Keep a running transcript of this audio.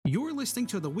listening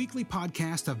to the weekly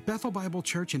podcast of Bethel Bible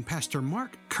Church and Pastor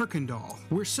Mark Kirkendall.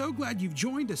 We're so glad you've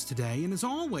joined us today, and as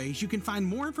always, you can find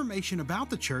more information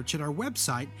about the church at our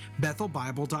website,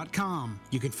 bethelbible.com.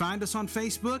 You can find us on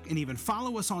Facebook and even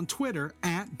follow us on Twitter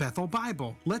at Bethel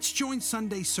Bible. Let's join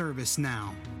Sunday service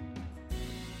now.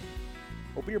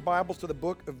 Open your Bibles to the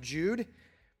book of Jude,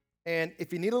 and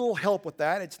if you need a little help with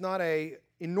that, it's not an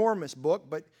enormous book,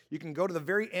 but you can go to the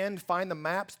very end, find the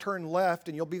maps, turn left,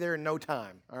 and you'll be there in no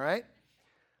time, all right?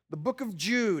 The book of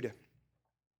Jude.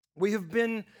 We have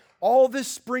been all this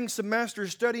spring semester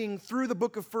studying through the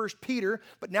book of 1 Peter,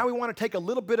 but now we want to take a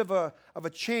little bit of a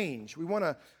change. We want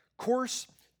to course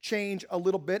change a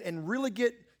little bit and really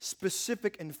get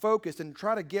specific and focused and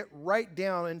try to get right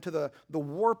down into the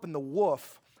warp and the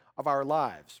woof of our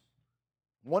lives.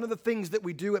 One of the things that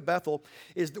we do at Bethel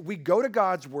is that we go to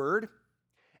God's Word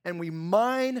and we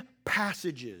mine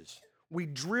passages. We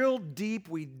drill deep,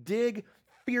 we dig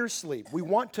fiercely. We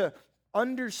want to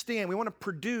understand, we want to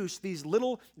produce these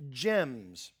little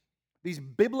gems, these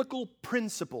biblical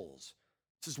principles.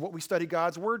 This is what we study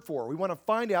God's Word for. We want to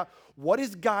find out, what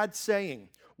is God saying?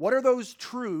 What are those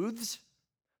truths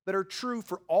that are true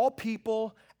for all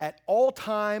people at all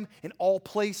time in all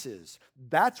places?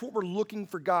 That's what we're looking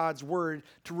for God's Word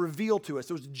to reveal to us,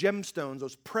 those gemstones,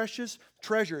 those precious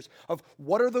treasures of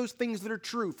what are those things that are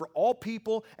true for all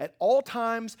people at all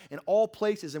times in all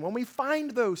places. And when we find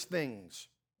those things,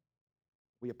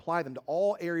 we apply them to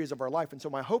all areas of our life. And so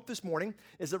my hope this morning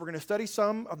is that we're going to study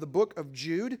some of the book of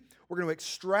Jude. We're going to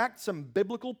extract some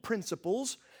biblical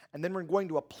principles, and then we're going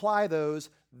to apply those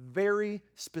very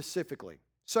specifically.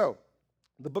 So,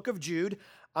 the book of Jude,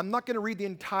 I'm not going to read the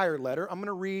entire letter. I'm going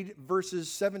to read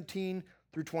verses 17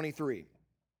 through 23.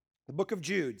 The book of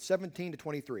Jude, 17 to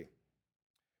 23.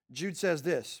 Jude says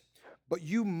this, "But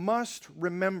you must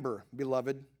remember,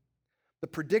 beloved, the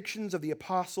predictions of the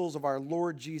apostles of our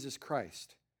Lord Jesus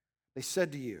Christ. They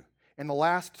said to you, in the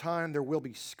last time there will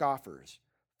be scoffers,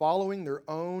 following their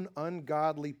own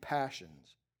ungodly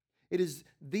passions. It is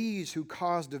these who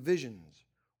cause divisions,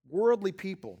 worldly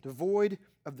people, devoid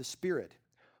of the Spirit.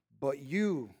 But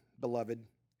you, beloved,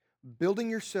 building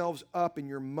yourselves up in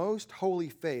your most holy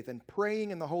faith and praying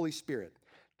in the Holy Spirit,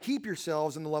 keep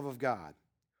yourselves in the love of God,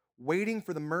 waiting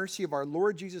for the mercy of our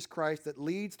Lord Jesus Christ that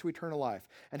leads to eternal life,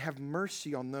 and have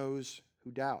mercy on those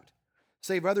who doubt.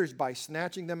 Save others by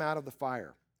snatching them out of the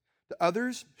fire. To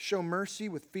others, show mercy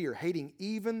with fear, hating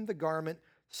even the garment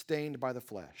stained by the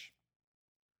flesh."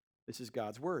 This is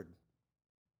God's Word.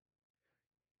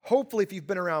 Hopefully, if you've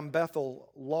been around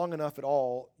Bethel long enough at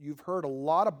all, you've heard a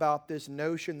lot about this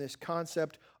notion, this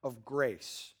concept of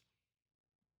grace.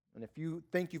 And if you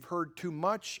think you've heard too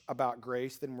much about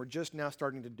grace, then we're just now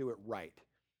starting to do it right.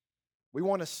 We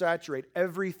want to saturate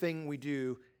everything we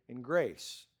do in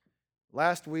grace.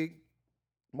 Last week,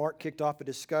 Mark kicked off a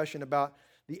discussion about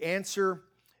the answer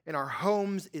in our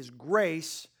homes is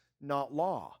grace, not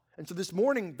law. And so this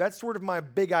morning, that's sort of my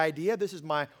big idea. This is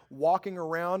my walking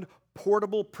around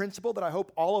portable principle that I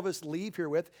hope all of us leave here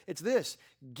with. It's this: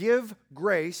 give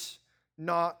grace,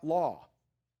 not law.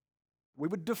 We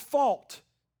would default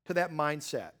to that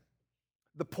mindset.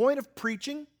 The point of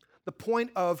preaching, the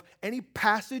point of any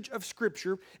passage of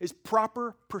Scripture is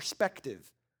proper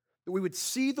perspective. That we would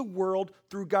see the world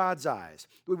through God's eyes.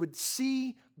 That we would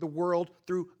see the world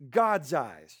through God's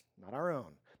eyes, not our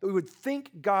own. That we would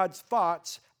think God's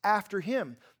thoughts after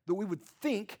Him. That we would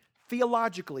think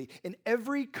theologically in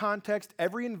every context,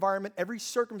 every environment, every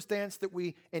circumstance that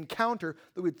we encounter,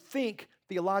 that we would think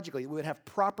theologically. We would have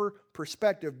proper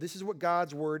perspective. This is what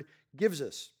God's Word gives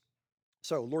us.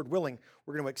 So, Lord willing,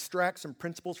 we're going to extract some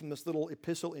principles from this little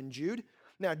epistle in Jude.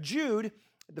 Now, Jude,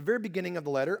 at the very beginning of the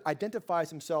letter, identifies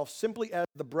himself simply as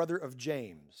the brother of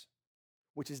James,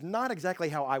 which is not exactly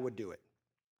how I would do it.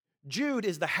 Jude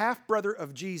is the half-brother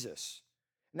of Jesus.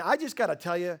 Now, I just got to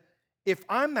tell you, if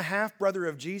I'm the half-brother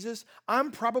of Jesus,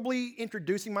 I'm probably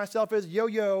introducing myself as,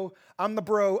 yo, I'm the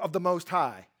bro of the Most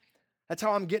High. That's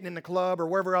how I'm getting in the club or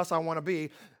wherever else I want to be.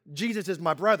 Jesus is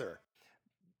my brother.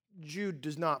 Jude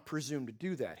does not presume to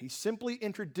do that. He simply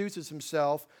introduces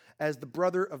himself as the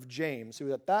brother of James,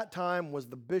 who at that time was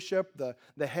the bishop,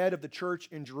 the head of the church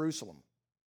in Jerusalem.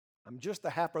 I'm just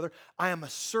the half-brother. I am a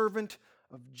servant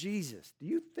of Jesus. Do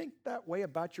you think that way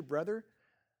about your brother?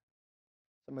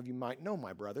 Some of you might know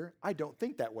my brother. I don't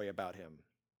think that way about him.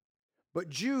 But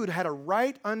Jude had a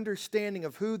right understanding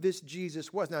of who this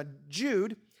Jesus was. Now,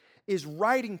 Jude is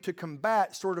writing to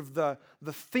combat sort of the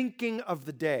thinking of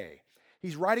the day.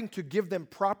 He's writing to give them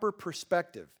proper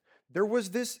perspective. There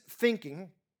was this thinking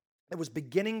that was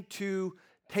beginning to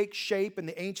take shape in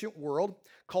the ancient world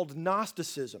called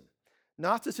Gnosticism.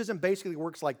 Gnosticism basically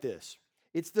works like this.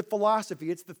 It's the philosophy,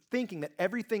 it's the thinking that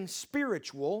everything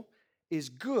spiritual is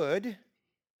good,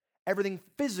 everything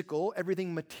physical,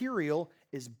 everything material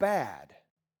is bad.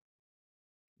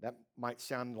 That might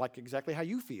sound like exactly how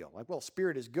you feel. Like, well,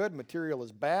 spirit is good, material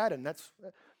is bad,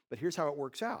 but here's how it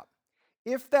works out.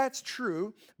 If that's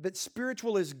true, that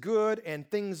spiritual is good and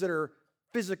things that are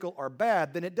physical are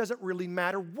bad, then it doesn't really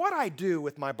matter what I do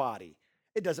with my body.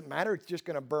 It doesn't matter, it's just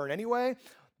going to burn anyway.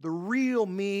 The real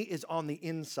me is on the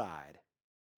inside.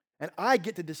 And I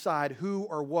get to decide who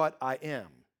or what I am.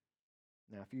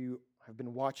 Now, if you have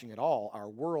been watching at all, our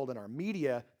world and our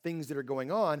media, things that are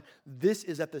going on, this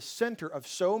is at the center of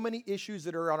so many issues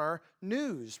that are on our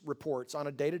news reports on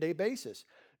a day-to-day basis.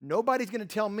 Nobody's going to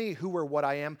tell me who or what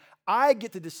I am. I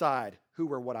get to decide who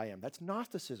or what I am. That's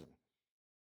Gnosticism,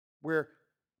 where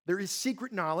there is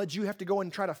secret knowledge. You have to go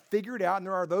and try to figure it out, and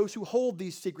there are those who hold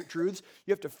these secret truths.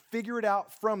 You have to figure it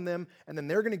out from them, and then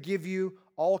they're going to give you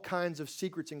all kinds of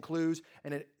secrets and clues,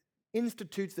 and it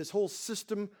institutes this whole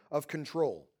system of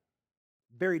control.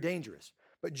 Very dangerous.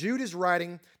 But Jude is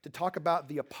writing to talk about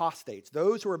the apostates,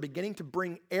 those who are beginning to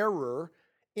bring error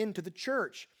into the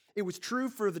church. It was true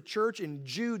for the church in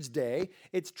Jude's day.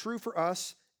 It's true for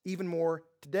us even more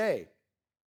today.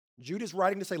 Jude is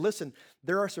writing to say, listen,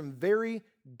 there are some very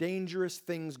dangerous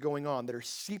things going on that are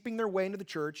seeping their way into the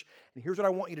church. And here's what I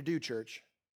want you to do, church.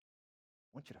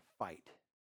 I want you to fight.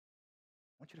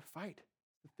 I want you to fight.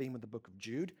 The theme of the book of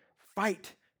Jude.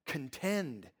 Fight.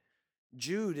 Contend.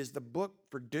 Jude is the book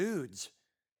for dudes.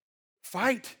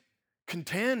 Fight.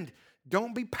 Contend.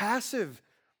 Don't be passive.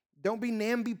 Don't be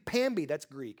namby-pamby. That's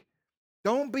Greek.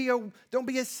 Don't be a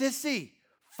sissy.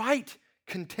 Fight.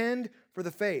 Contend for the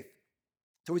faith.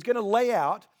 So he's going to lay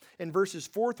out in verses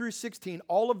 4 through 16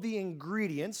 all of the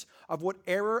ingredients of what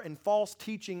error and false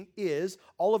teaching is,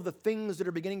 all of the things that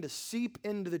are beginning to seep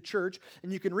into the church.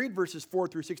 And you can read verses 4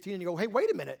 through 16 and you go, hey,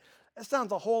 wait a minute. That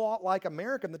sounds a whole lot like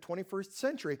America in the 21st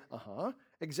century.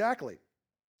 Exactly.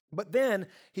 But then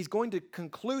he's going to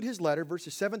conclude his letter,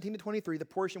 verses 17 to 23, the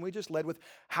portion we just led with,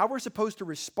 how we're supposed to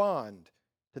respond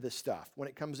to this stuff when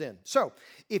it comes in. So,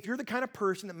 if you're the kind of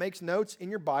person that makes notes in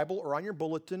your Bible or on your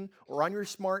bulletin or on your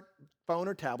smartphone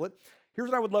or tablet, here's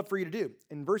what I would love for you to do.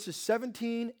 In verses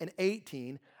 17 and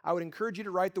 18, I would encourage you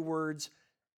to write the words,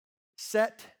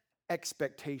 set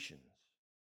expectations.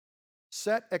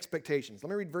 Set expectations.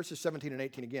 Let me read verses 17 and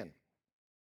 18 again.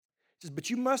 It says, but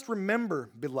you must remember,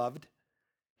 beloved,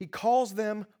 he calls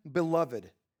them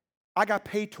beloved,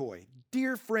 agapetoi,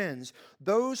 dear friends,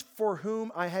 those for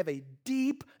whom I have a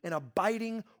deep and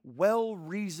abiding,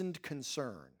 well-reasoned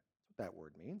concern. That's what that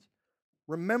word means.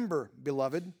 Remember,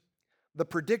 beloved, the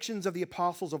predictions of the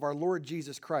apostles of our Lord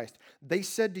Jesus Christ. They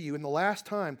said to you, in the last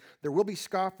time there will be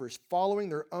scoffers following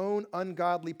their own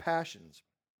ungodly passions.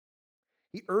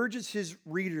 He urges his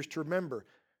readers to remember,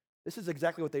 this is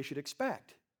exactly what they should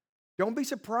expect. Don't be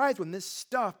surprised when this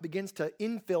stuff begins to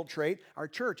infiltrate our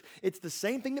church. It's the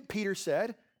same thing that Peter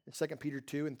said in 2 Peter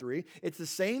 2 and 3. It's the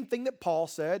same thing that Paul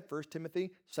said, 1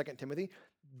 Timothy, 2 Timothy.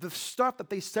 The stuff that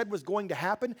they said was going to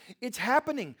happen, it's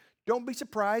happening. Don't be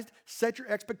surprised. Set your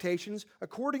expectations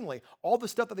accordingly. All the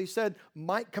stuff that they said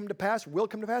might come to pass, will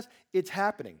come to pass, it's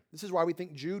happening. This is why we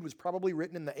think Jude was probably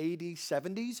written in the AD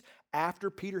 70s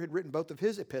after Peter had written both of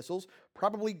his epistles,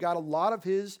 probably got a lot of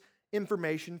his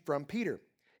information from Peter.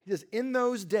 He says, in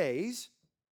those days,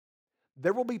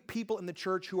 there will be people in the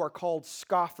church who are called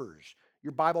scoffers.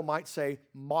 Your Bible might say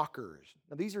mockers.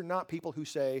 Now, these are not people who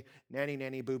say nanny,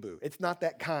 nanny, boo-boo. It's not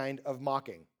that kind of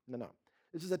mocking. No.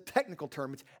 This is a technical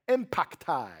term. It's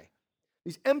empaktai.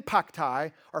 These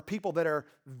empaktai are people that are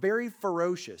very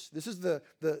ferocious. This is the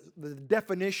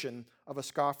definition of a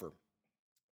scoffer.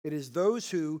 It is those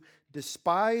who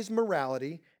despise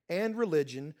morality and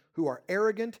religion, who are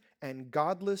arrogant and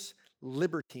godless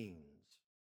libertines.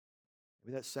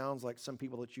 Maybe that sounds like some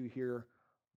people that you hear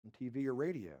on TV or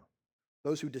radio.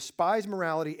 Those who despise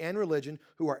morality and religion,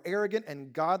 who are arrogant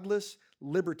and godless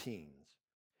libertines.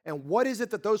 And what is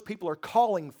it that those people are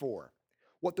calling for?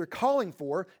 What they're calling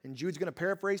for, and Jude's going to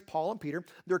paraphrase Paul and Peter,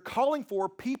 they're calling for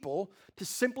people to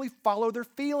simply follow their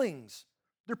feelings,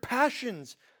 their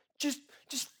passions. Just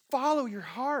follow your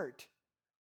heart.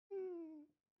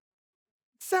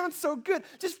 Sounds so good.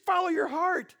 Just follow your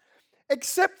heart.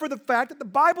 Except for the fact that the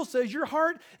Bible says your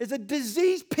heart is a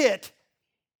disease pit.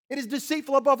 It is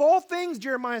deceitful above all things,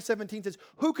 Jeremiah 17 says.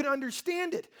 Who can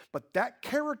understand it? But that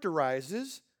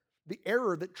characterizes the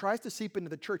error that tries to seep into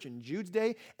the church in Jude's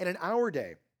day and in our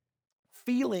day.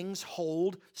 Feelings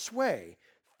hold sway.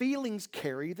 feelings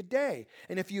carry the day.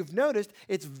 And if you've noticed,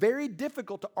 it's very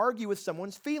difficult to argue with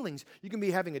someone's feelings. You can be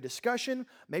having a discussion,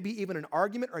 maybe even an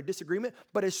argument or a disagreement,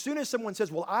 but as soon as someone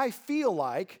says, well, I feel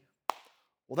like,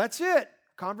 well, that's it.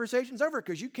 Conversation's over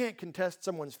because you can't contest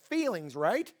someone's feelings,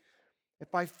 right?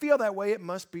 If I feel that way, it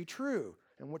must be true.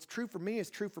 And what's true for me is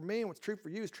true for me, and what's true for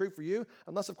you is true for you.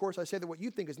 Unless, of course, I say that what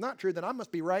you think is not true, then I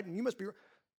must be right and you must be right.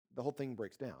 The whole thing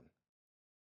breaks down.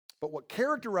 But what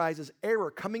characterizes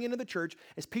error coming into the church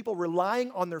is people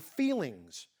relying on their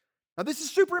feelings. Now, this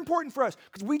is super important for us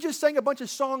because we just sang a bunch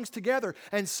of songs together,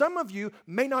 and some of you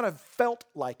may not have felt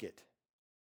like it.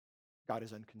 God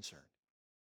is unconcerned,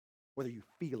 whether you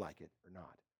feel like it or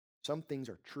not. Some things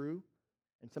are true,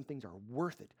 and some things are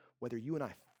worth it, whether you and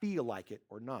I feel like it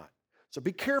or not. So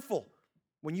be careful.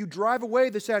 When you drive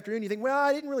away this afternoon, you think, well,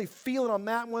 I didn't really feel it on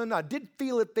that one. I did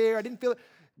feel it there. I didn't feel it.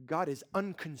 God is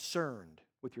unconcerned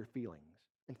with your feelings.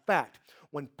 In fact,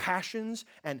 when passions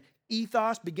and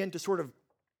ethos begin to sort of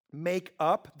make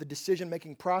up the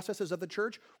decision-making processes of the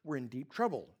church, we're in deep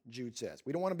trouble, Jude says.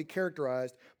 We don't want to be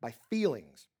characterized by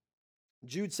feelings.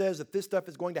 Jude says that this stuff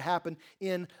is going to happen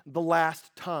in the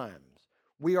last times.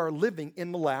 We are living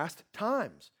in the last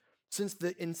times. Since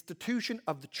the institution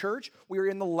of the church, we are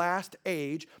in the last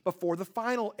age before the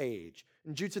final age.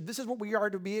 And Jude said, this is what we are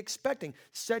to be expecting.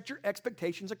 Set your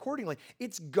expectations accordingly.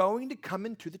 It's going to come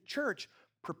into the church.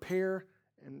 Prepare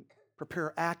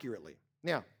accurately.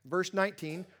 Now, verse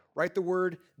 19, write the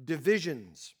word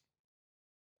divisions.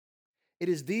 It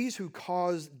is these who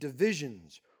cause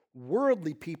divisions,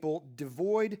 worldly people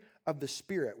devoid of the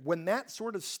Spirit. When that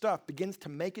sort of stuff begins to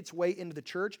make its way into the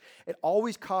church, it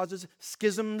always causes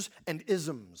schisms and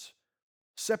isms,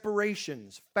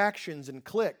 separations, factions, and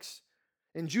cliques.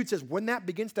 And Jude says, when that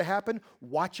begins to happen,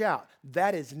 watch out.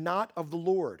 That is not of the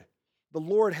Lord. The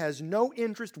Lord has no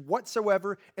interest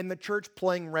whatsoever in the church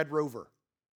playing Red Rover.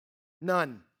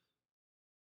 None.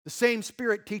 The same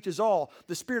Spirit teaches all.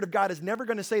 The Spirit of God is never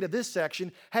going to say to this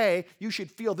section, hey, you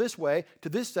should feel this way. To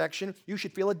this section, you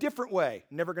should feel a different way.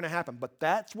 Never going to happen. But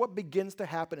that's what begins to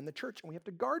happen in the church, and we have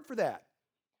to guard for that.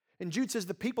 And Jude says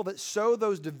the people that sow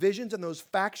those divisions and those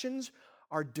factions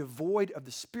are devoid of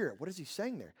the Spirit. What is he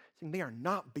saying there? He's saying they are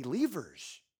not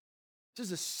believers. This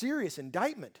is a serious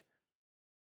indictment.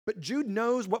 But Jude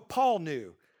knows what Paul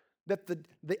knew, that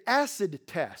the acid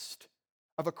test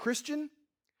of a Christian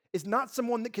is not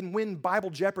someone that can win Bible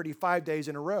Jeopardy 5 days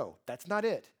in a row. That's not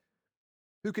it.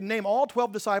 Who can name all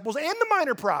 12 disciples and the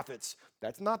minor prophets.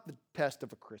 That's not the test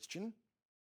of a Christian.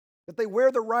 That they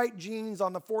wear the right jeans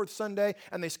on the fourth Sunday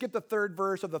and they skip the third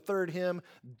verse of the third hymn.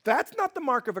 That's not the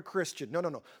mark of a Christian. No.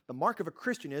 The mark of a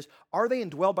Christian is, are they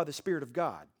indwelled by the Spirit of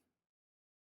God?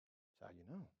 That's how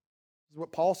you know. This is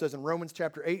what Paul says in Romans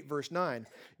chapter 8, verse 9.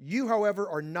 You, however,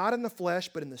 are not in the flesh,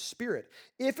 but in the Spirit,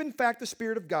 if in fact the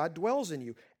Spirit of God dwells in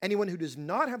you. Anyone who does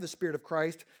not have the Spirit of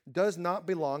Christ does not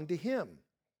belong to him.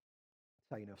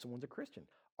 That's how you know if someone's a Christian.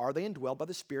 Are they indwelled by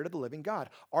the Spirit of the living God?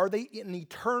 Are they an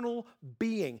eternal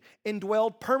being,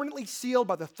 indwelled, permanently sealed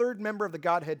by the third member of the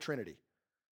Godhead Trinity?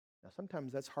 Now,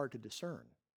 sometimes that's hard to discern.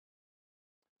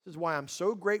 This is why I'm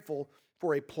so grateful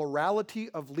for a plurality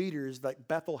of leaders that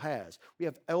Bethel has. We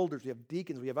have elders, we have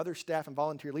deacons, we have other staff and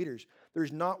volunteer leaders.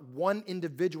 There's not one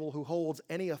individual who holds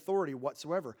any authority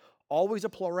whatsoever. Always a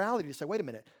plurality to say, wait a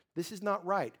minute, this is not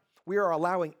right. We are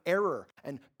allowing error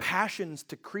and passions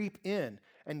to creep in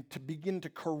and to begin to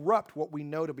corrupt what we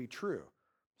know to be true.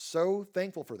 So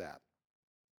thankful for that.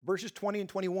 Verses 20 and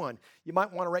 21, you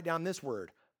might want to write down this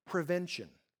word, prevention.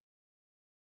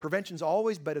 Prevention is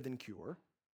always better than cure.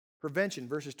 Prevention,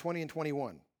 verses 20 and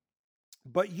 21.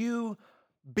 But you,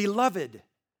 beloved.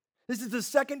 This is the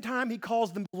second time he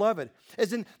calls them beloved.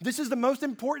 As in, this is the most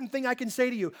important thing I can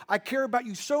say to you. I care about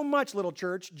you so much, little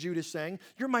church, Jude is saying.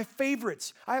 You're my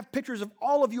favorites. I have pictures of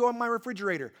all of you on my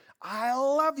refrigerator. I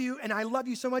love you, and I love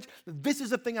you so much. This is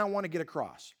the thing I want to get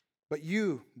across. But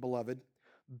you, beloved,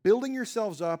 building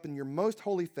yourselves up in your most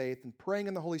holy faith and praying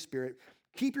in the Holy Spirit,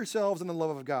 keep yourselves in the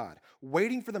love of God,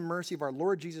 waiting for the mercy of our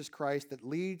Lord Jesus Christ that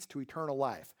leads to eternal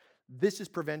life. This is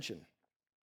prevention.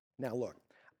 Now look,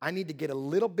 I need to get a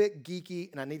little bit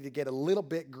geeky and I need to get a little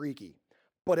bit Greeky,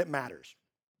 but it matters.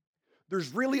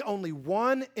 There's really only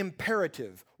one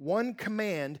imperative, one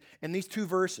command in these two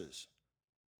verses.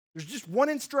 There's just one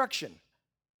instruction.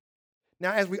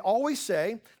 Now, as we always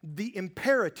say, the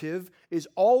imperative is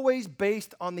always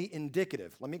based on the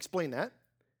indicative. Let me explain that.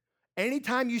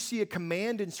 Anytime you see a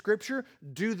command in Scripture,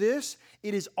 do this,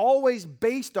 it is always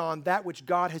based on that which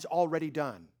God has already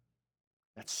done.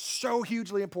 That's so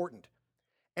hugely important.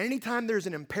 Anytime there's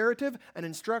an imperative, an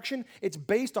instruction, it's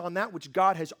based on that which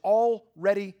God has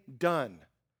already done.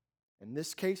 In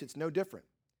this case, it's no different.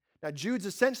 Now, Jude's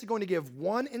essentially going to give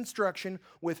one instruction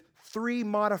with three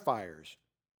modifiers.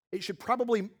 It should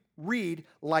probably read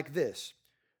like this: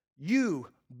 You,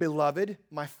 beloved,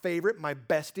 my favorite, my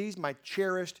besties, my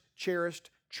cherished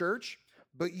church,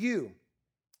 but you,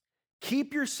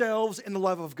 keep yourselves in the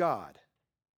love of God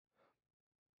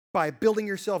by building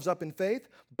yourselves up in faith,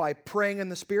 by praying in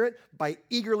the Spirit, by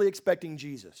eagerly expecting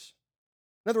Jesus.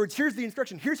 In other words, here's the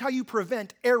instruction. Here's how you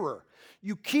prevent error.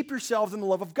 You keep yourselves in the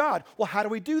love of God. Well, how do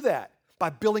we do that? By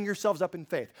building yourselves up in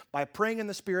faith, by praying in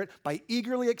the Spirit, by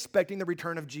eagerly expecting the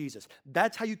return of Jesus.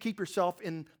 That's how you keep yourself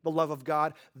in the love of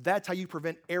God. That's how you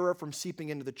prevent error from seeping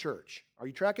into the church. Are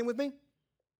you tracking with me?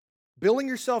 Building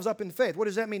yourselves up in faith. What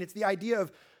does that mean? It's the idea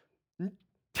of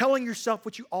telling yourself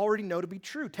what you already know to be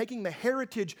true, taking the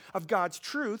heritage of God's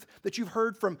truth that you've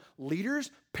heard from leaders,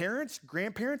 parents,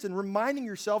 grandparents, and reminding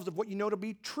yourselves of what you know to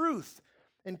be truth.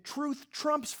 And truth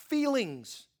trumps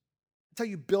feelings. That's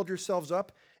how you build yourselves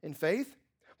up in faith,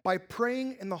 by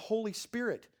praying in the Holy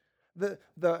Spirit.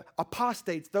 The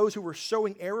apostates, those who were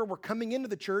sowing error, were coming into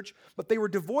the church, but they were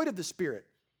devoid of the Spirit.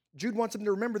 Jude wants them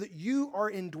to remember that you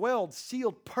are indwelled,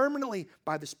 sealed permanently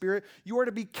by the Spirit. You are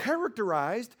to be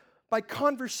characterized by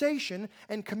conversation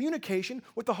and communication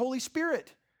with the Holy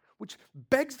Spirit, which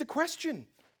begs the question,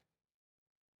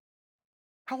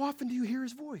 how often do you hear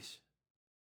His voice?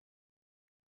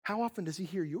 How often does He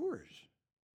hear yours?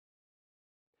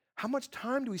 How much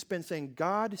time do we spend saying,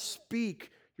 God, speak,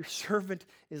 your servant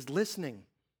is listening?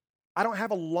 I don't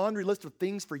have a laundry list of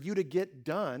things for you to get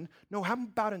done. No, how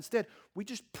about instead, we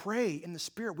just pray in the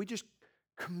Spirit. We just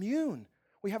commune.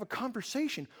 We have a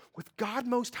conversation with God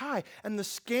Most High. And the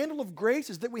scandal of grace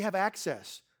is that we have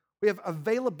access. We have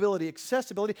availability,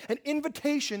 accessibility, and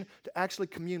invitation to actually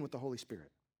commune with the Holy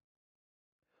Spirit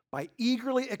by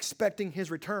eagerly expecting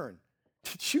His return.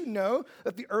 Did you know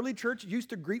that the early church used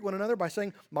to greet one another by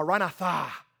saying,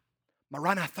 Maranatha,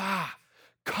 Maranatha,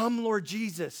 come Lord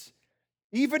Jesus.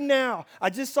 Even now, I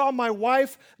just saw my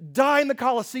wife die in the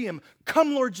Colosseum.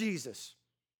 Come Lord Jesus.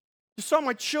 Just saw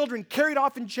my children carried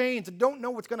off in chains and don't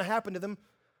know what's going to happen to them.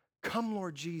 Come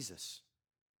Lord Jesus.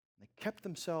 They kept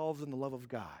themselves in the love of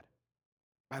God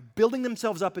by building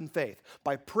themselves up in faith,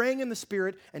 by praying in the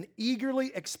Spirit and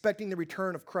eagerly expecting the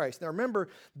return of Christ. Now remember,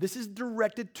 this is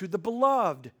directed to the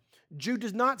beloved. Jude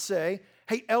does not say,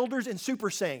 hey, elders and super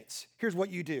saints, here's what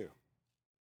you do.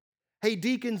 Hey,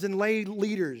 deacons and lay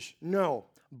leaders. No,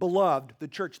 beloved, the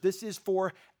church. This is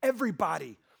for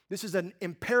everybody. This is an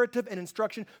imperative and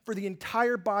instruction for the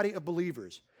entire body of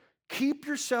believers. Keep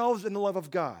yourselves in the love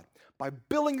of God by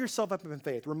building yourself up in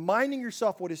faith, reminding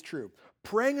yourself what is true,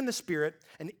 praying in the Spirit,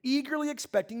 and eagerly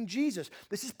expecting Jesus.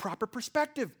 This is proper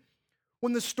perspective.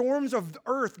 When the storms of the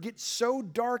earth get so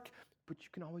dark, but you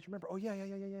can always remember, oh yeah.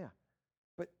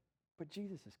 But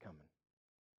Jesus is coming.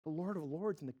 The Lord of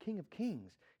Lords and the King of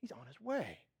Kings. He's on His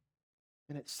way.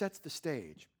 And it sets the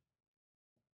stage.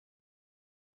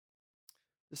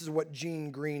 This is what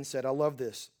Gene Green said. I love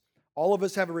this. All of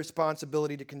us have a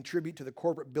responsibility to contribute to the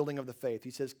corporate building of the faith. He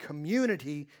says,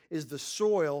 community is the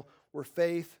soil where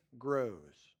faith grows.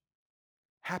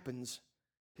 Happens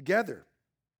together.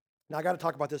 Now, I got to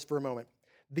talk about this for a moment.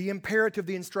 The imperative,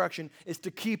 the instruction, is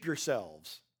to keep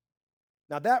yourselves.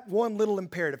 Now, that one little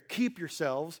imperative, keep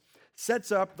yourselves, sets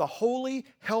up the holy,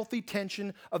 healthy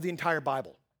tension of the entire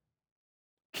Bible.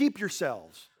 Keep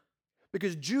yourselves.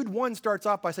 Because Jude 1 starts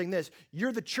off by saying this,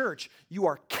 you're the church, you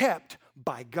are kept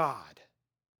by God.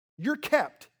 You're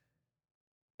kept,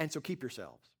 and so keep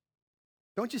yourselves.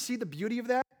 Don't you see the beauty of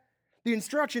that? The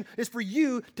instruction is for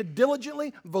you to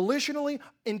diligently, volitionally,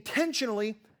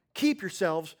 intentionally keep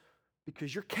yourselves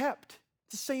because you're kept.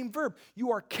 It's the same verb.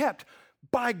 You are kept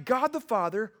by God the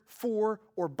Father for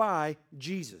or by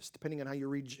Jesus, depending on how you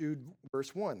read Jude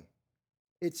verse 1.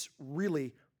 It's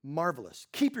really marvelous.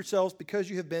 Keep yourselves because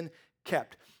you have been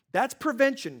kept. That's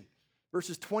prevention,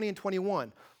 verses 20 and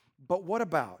 21. But what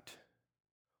about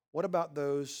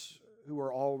those who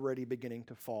are already beginning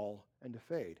to fall and to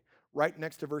fade? Right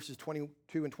next to verses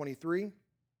 22 and 23,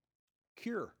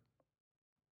 cure.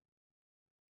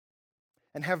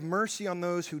 And have mercy on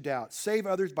those who doubt. Save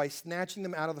others by snatching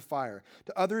them out of the fire.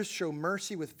 To others show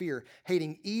mercy with fear,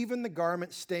 hating even the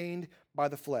garment stained by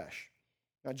the flesh.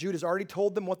 Now, Jude has already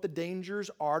told them what the dangers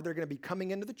are. They're going to be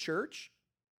coming into the church.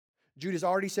 Jude has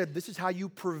already said this is how you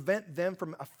prevent them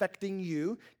from affecting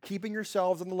you, keeping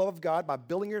yourselves in the love of God by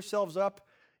building yourselves up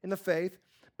in the faith,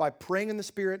 by praying in the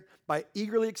Spirit, by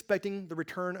eagerly expecting the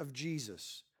return of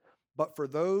Jesus. But for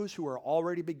those who are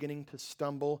already beginning to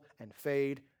stumble and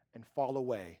fade and fall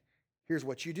away, here's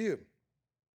what you do.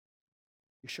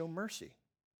 You show mercy.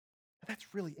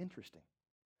 That's really interesting.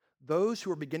 Those who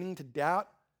are beginning to doubt,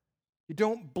 You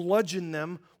don't bludgeon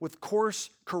them with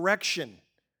coarse correction.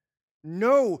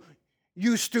 No,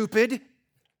 you stupid.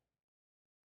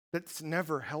 That's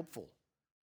never helpful.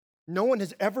 No one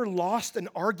has ever lost an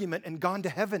argument and gone to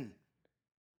heaven.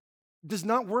 It does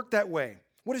not work that way.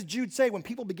 What does Jude say? When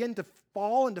people begin to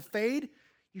fall and to fade,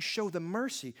 you show them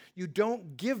mercy. You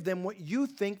don't give them what you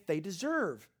think they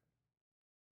deserve.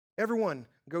 Everyone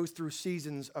goes through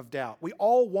seasons of doubt. We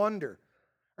all wonder.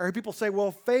 I hear people say,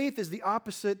 well, faith is the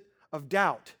opposite of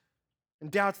doubt, and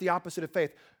doubt's the opposite of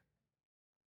faith.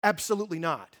 Absolutely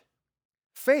not.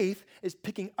 Faith is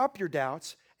picking up your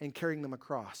doubts and carrying them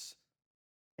across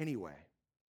anyway.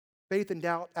 Faith and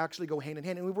doubt actually go hand in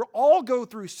hand, and we will all go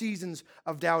through seasons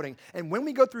of doubting. And when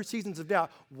we go through seasons of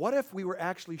doubt, what if we were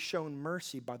actually shown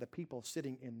mercy by the people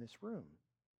sitting in this room?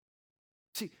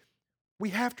 See, we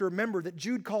have to remember that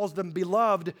Jude calls them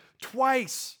beloved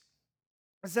twice.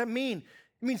 What does that mean?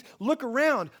 It means look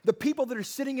around. The people that are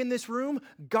sitting in this room,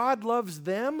 God loves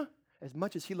them as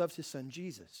much as he loves his son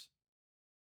Jesus.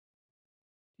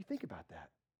 You think about that.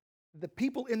 The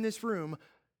people in this room,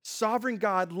 sovereign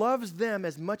God loves them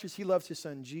as much as he loves his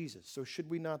son Jesus. So should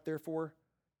we not therefore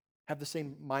have the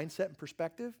same mindset and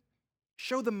perspective?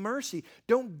 Show them mercy.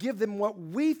 Don't give them what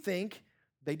we think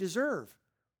they deserve.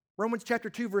 Romans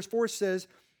chapter 2 verse 4 says,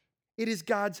 it is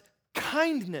God's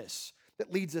kindness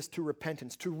that leads us to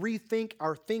repentance, to rethink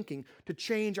our thinking, to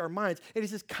change our minds. It is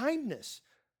his kindness,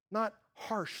 not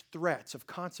harsh threats of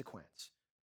consequence.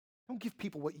 Don't give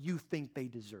people what you think they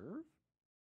deserve.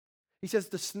 He says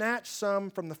to snatch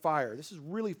some from the fire. This is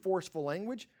really forceful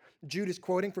language. Jude is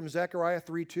quoting from Zechariah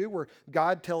 3:2, where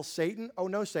God tells Satan, oh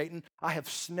no, Satan, I have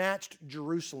snatched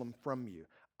Jerusalem from you.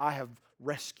 I have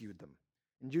rescued them.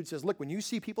 And Jude says, look, when you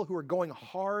see people who are going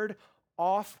hard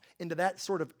off into that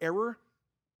sort of error,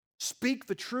 speak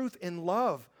the truth in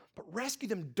love, but rescue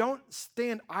them. Don't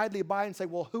stand idly by and say,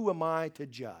 well, who am I to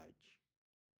judge?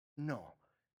 No.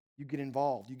 You get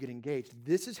involved. You get engaged.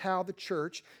 This is how the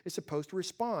church is supposed to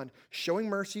respond, showing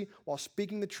mercy while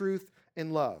speaking the truth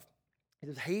in love. It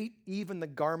says, hate even the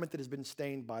garment that has been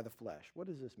stained by the flesh. What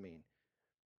does this mean?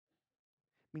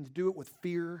 It means do it with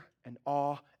fear and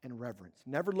awe and reverence.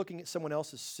 Never looking at someone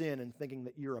else's sin and thinking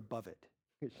that you're above it.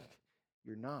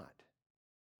 You're not.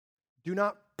 Do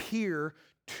not peer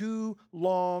too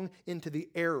long into the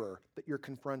error that you're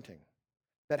confronting.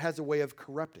 That has a way of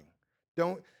corrupting.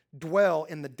 Don't dwell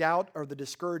in the doubt or the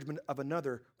discouragement of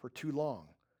another for too long.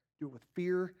 Do it with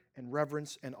fear and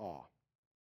reverence and awe.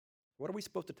 What are we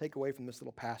supposed to take away from this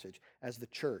little passage as the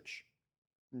church?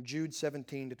 From Jude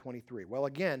 17 to 23. Well,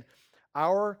 again,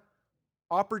 our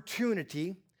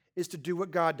opportunity is to do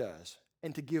what God does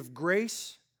and to give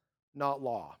grace, not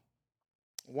law.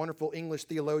 A wonderful English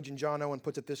theologian, John Owen,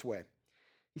 puts it this way.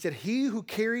 He said, he who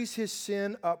carries his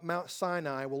sin up Mount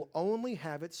Sinai will only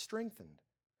have it strengthened.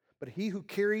 But he who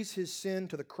carries his sin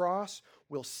to the cross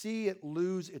will see it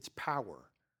lose its power.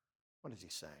 What is he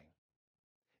saying?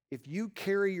 If you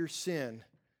carry your sin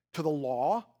to the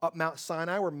law up Mount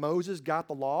Sinai where Moses got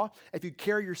the law, if you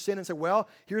carry your sin and say, well,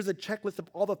 here's a checklist of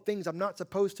all the things I'm not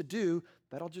supposed to do,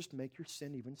 that'll just make your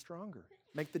sin even stronger.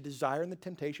 Make the desire and the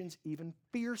temptations even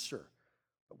fiercer.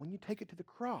 But when you take it to the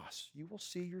cross, you will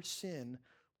see your sin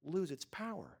lose its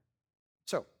power.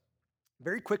 So,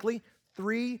 very quickly,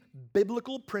 3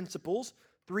 biblical principles,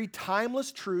 3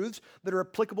 timeless truths that are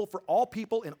applicable for all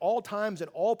people in all times and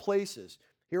all places.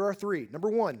 Here are 3. Number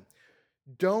 1,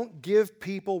 don't give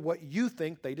people what you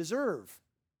think they deserve.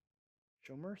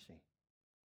 Show mercy.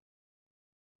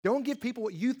 Don't give people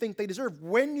what you think they deserve.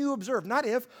 When you observe, not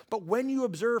if, but when you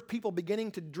observe people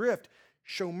beginning to drift,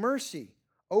 show mercy.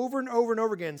 Over and over and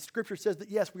over again, Scripture says that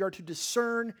yes, we are to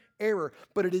discern error,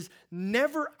 but it is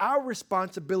never our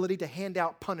responsibility to hand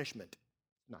out punishment.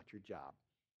 It's not your job.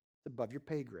 It's above your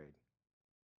pay grade.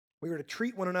 We are to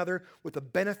treat one another with the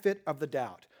benefit of the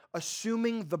doubt,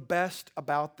 assuming the best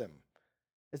about them.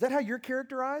 Is that how you're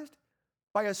characterized?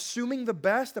 By assuming the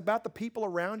best about the people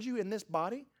around you in this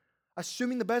body?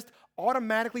 Assuming the best,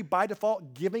 automatically by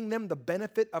default giving them the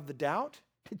benefit of the doubt?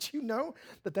 Did you know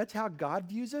that that's how God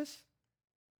views us?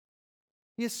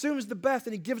 He assumes the best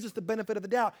and he gives us the benefit of the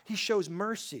doubt. He shows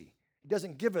mercy. He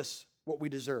doesn't give us what we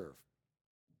deserve.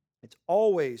 It's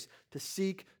always to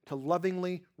seek to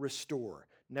lovingly restore,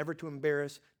 never to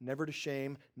embarrass, never to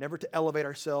shame, never to elevate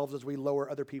ourselves as we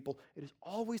lower other people. It is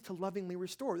always to lovingly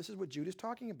restore. This is what Jude is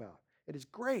talking about. It is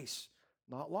grace,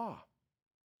 not law.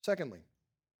 Secondly,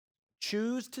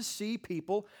 choose to see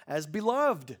people as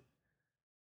beloved.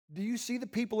 Do you see the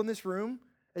people in this room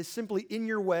as simply in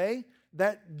your way?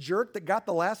 That jerk that got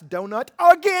the last donut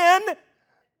again,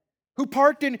 who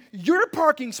parked in your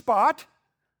parking spot?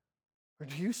 Or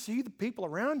do you see the people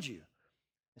around you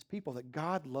as people that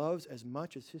God loves as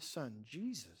much as his son,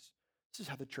 Jesus. This is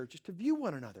how the church is to view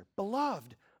one another.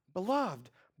 Beloved,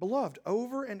 beloved, beloved,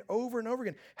 over and over and over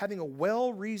again, having a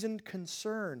well-reasoned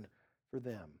concern for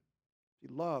them.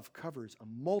 Love covers a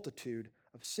multitude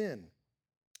of sin.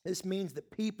 This means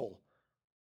that people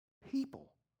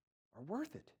are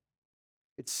worth it.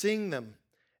 It's seeing them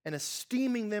and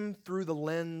esteeming them through the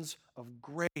lens of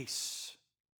grace,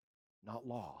 not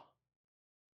law.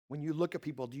 When you look at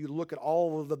people, do you look at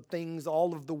all of the things,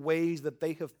 all of the ways that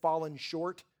they have fallen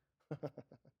short?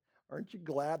 Aren't you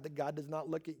glad that God does not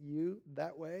look at you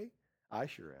that way? I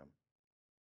sure am.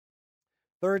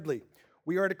 Thirdly,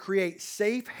 we are to create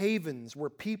safe havens where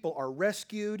people are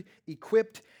rescued,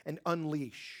 equipped, and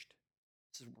unleashed.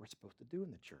 This is what we're supposed to do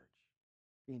in the church.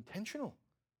 Be intentional.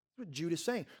 That's what Jude is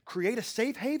saying. Create a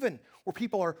safe haven where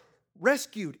people are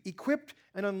rescued, equipped,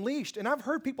 and unleashed. And I've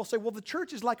heard people say, well, the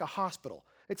church is like a hospital.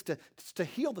 It's to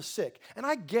heal the sick. And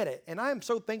I get it. And I am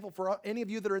so thankful for any of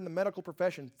you that are in the medical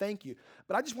profession. Thank you.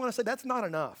 But I just want to say that's not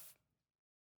enough.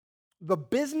 The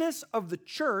business of the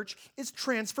church is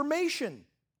transformation.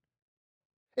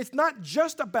 It's not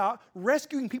just about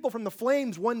rescuing people from the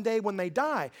flames one day when they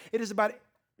die. It is about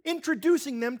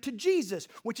introducing them to Jesus,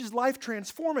 which is life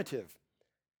transformative.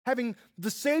 Having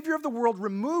the Savior of the world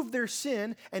remove their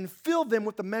sin and fill them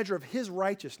with the measure of his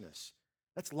righteousness.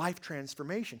 That's life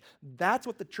transformation. That's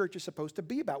what the church is supposed to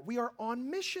be about. We are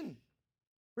on mission.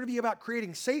 We're to be about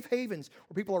creating safe havens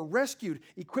where people are rescued,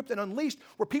 equipped, and unleashed,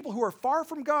 where people who are far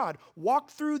from God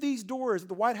walk through these doors at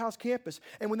the White House campus,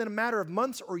 and within a matter of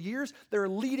months or years, they're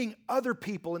leading other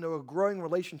people into a growing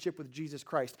relationship with Jesus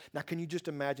Christ. Now, can you just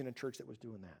imagine a church that was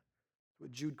doing that? That's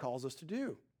what Jude calls us to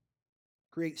do.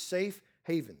 Create safe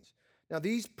havens. Now,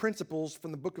 these principles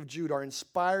from the book of Jude are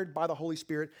inspired by the Holy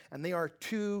Spirit, and they are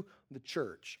to the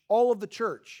church. All of the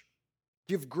church.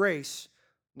 Give grace,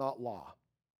 not law.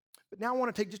 But now I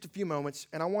want to take just a few moments,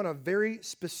 and I want to very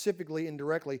specifically and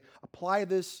directly apply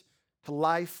this to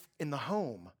life in the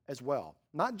home as well.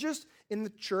 Not just in the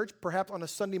church, perhaps on a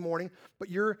Sunday morning, but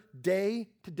your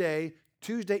day-to-day,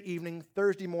 Tuesday evening,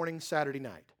 Thursday morning, Saturday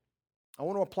night. I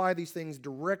want to apply these things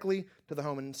directly to the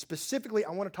home, and specifically,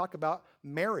 I want to talk about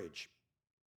marriage.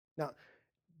 Now,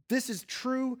 this is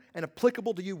true and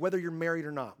applicable to you whether you're married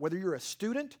or not, whether you're a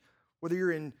student, whether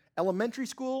you're in elementary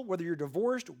school, whether you're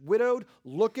divorced, widowed,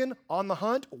 looking, on the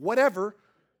hunt, whatever,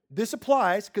 this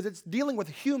applies because it's dealing with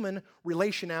human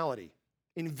relationality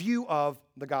in view of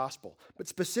the gospel, but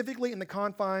specifically in the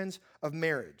confines of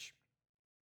marriage.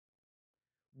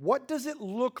 What does it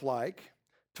look like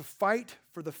to fight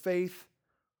for the faith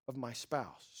of my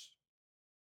spouse?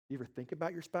 You ever think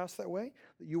about your spouse that way?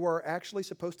 That you are actually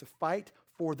supposed to fight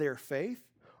for their faith?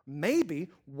 Maybe,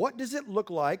 what does it look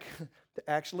like to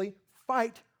actually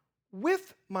fight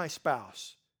with my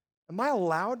spouse? Am I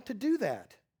allowed to do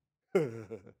that?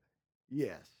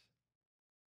 Yes.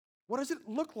 What does it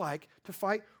look like to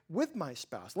fight with my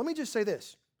spouse? Let me just say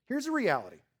this. Here's the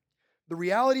reality. The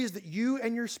reality is that you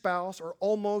and your spouse are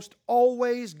almost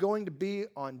always going to be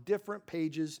on different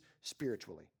pages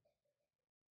spiritually.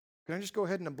 Can I just go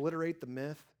ahead and obliterate the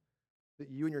myth that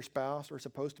you and your spouse are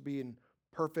supposed to be in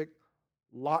perfect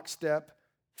lockstep,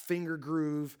 finger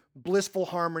groove, blissful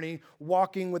harmony,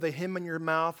 walking with a hymn in your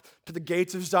mouth to the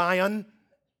gates of Zion?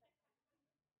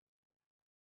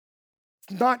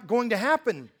 It's not going to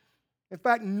happen. In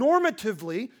fact,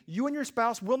 normatively, you and your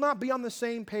spouse will not be on the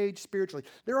same page spiritually.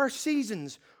 There are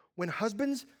seasons when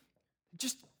husbands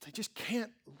they just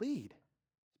can't lead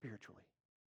spiritually.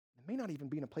 They may not even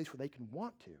be in a place where they can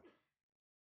want to.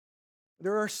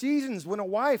 There are seasons when a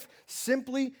wife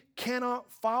simply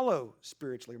cannot follow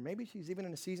spiritually, or maybe she's even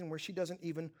in a season where she doesn't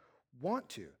even want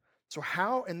to. So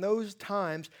how, in those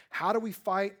times, how do we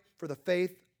fight for the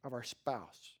faith of our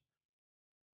spouse?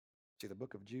 See, the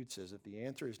book of Jude says that the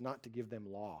answer is not to give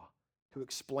them law, to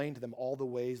explain to them all the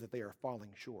ways that they are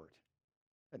falling short.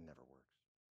 That never works.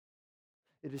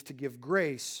 It is to give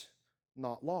grace,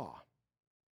 not law.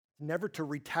 Never to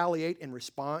retaliate in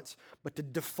response, but to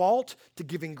default to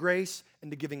giving grace and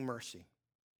to giving mercy.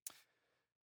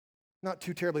 Not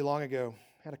too terribly long ago,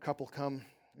 I had a couple come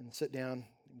and sit down,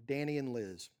 Danny and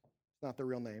Liz. It's not their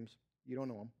real names. You don't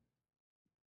know them.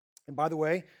 And by the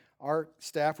way, our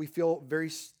staff, we feel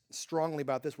very strongly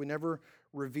about this. We never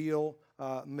reveal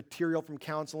material from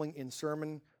counseling in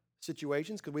sermon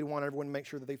situations because we want everyone to make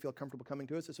sure that they feel comfortable coming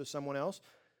to us. This was someone else.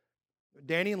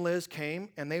 Danny and Liz came,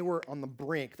 and they were on the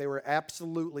brink. They were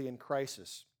absolutely in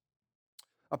crisis.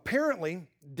 Apparently,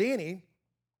 Danny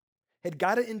had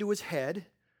got it into his head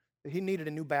that he needed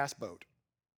a new bass boat.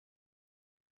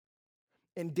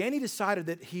 And Danny decided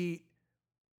that he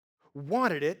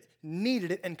wanted it,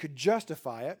 needed it, and could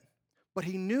justify it, but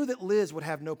he knew that Liz would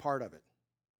have no part of it.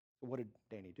 So what did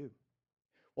Danny do?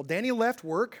 Well, Danny left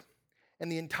work,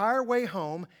 and the entire way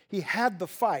home, he had the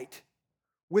fight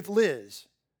with Liz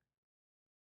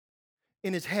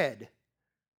in his head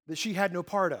that she had no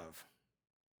part of.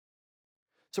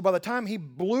 So by the time he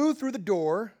blew through the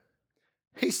door,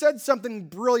 he said something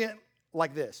brilliant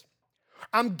like this: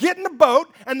 "I'm getting the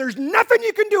boat, and there's nothing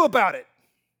you can do about it."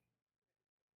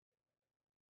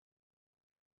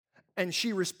 And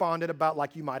she responded about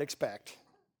like you might expect.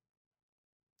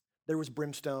 There was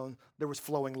brimstone, there was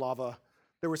flowing lava,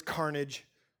 there was carnage,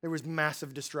 there was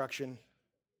massive destruction.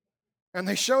 And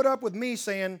they showed up with me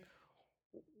saying,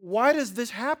 "Why does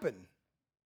this happen?"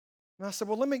 And I said,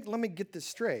 "Well, let me get this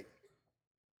straight.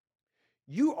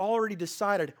 You already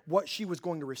decided what she was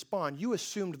going to respond. You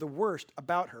assumed the worst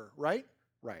about her, right?"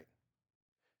 "Right."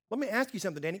 "Let me ask you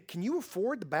something, Danny. Can you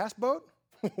afford the bass boat?"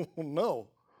 "No,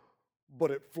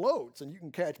 but it floats and you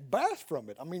can catch bass from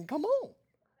it. I mean, come on."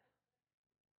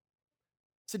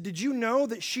 So did you know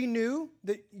that she knew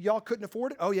that y'all couldn't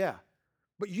afford it? "Oh, yeah.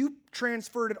 But you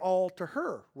transferred it all to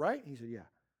her, right?" He said, "Yeah."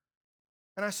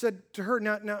 And I said to her,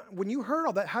 now, when you heard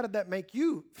all that, how did that make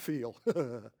you feel?"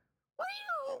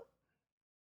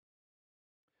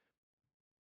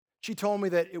 She told me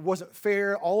that it wasn't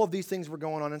fair. All of these things were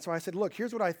going on. And so I said, "Look,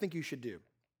 here's what I think you should do.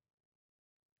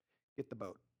 Get the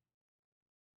boat.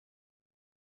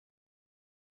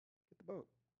 Get the boat."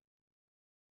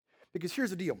 Because here's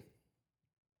the deal.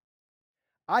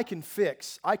 I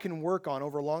can work on,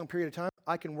 over a long period of time,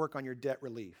 I can work on your debt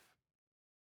relief.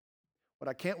 What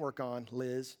I can't work on,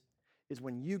 Liz, is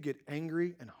when you get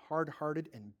angry and hard-hearted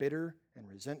and bitter and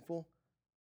resentful,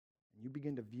 and you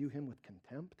begin to view him with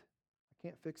contempt. I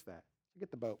can't fix that. So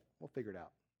get the boat. We'll figure it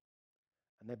out.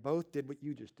 And they both did what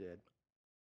you just did.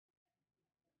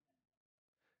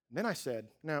 And then I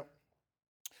said, "Now,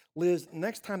 Liz,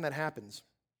 next time that happens,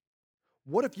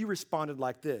 what if you responded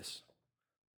like this?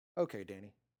 'Okay,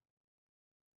 Danny,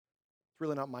 it's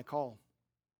really not my call.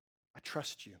 I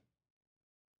trust you.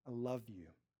 I love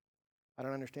you. I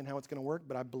don't understand how it's going to work,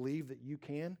 but I believe that you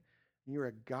can. You're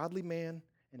a godly man,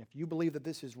 and if you believe that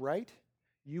this is right,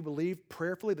 you believe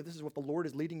prayerfully that this is what the Lord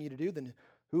is leading you to do, then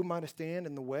who am I to stand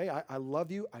in the way? I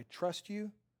love you. I trust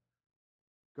you.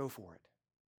 Go for it."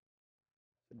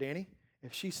 Danny,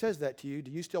 if she says that to you,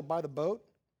 do you still buy the boat?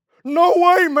 "No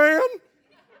way, man."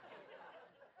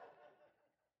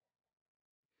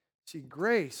 See,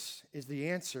 grace is the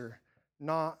answer,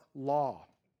 not law.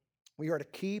 We are to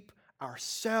keep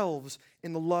ourselves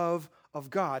in the love of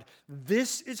God.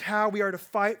 This is how we are to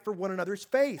fight for one another's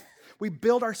faith. We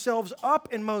build ourselves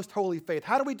up in most holy faith.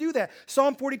 How do we do that?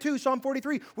 Psalm 42, Psalm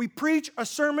 43. We preach a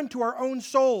sermon to our own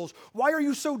souls. "Why are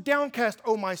you so downcast,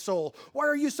 O my soul? Why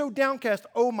are you so downcast,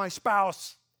 O my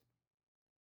spouse?"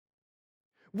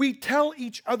 We tell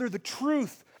each other the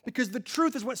truth because the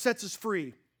truth is what sets us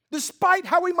free, despite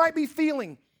how we might be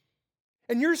feeling.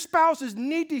 And your spouses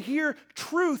need to hear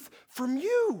truth from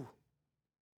you.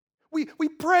 We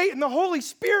pray in the Holy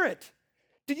Spirit.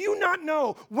 Did you not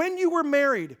know when you were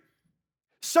married,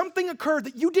 something occurred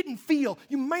that you didn't feel,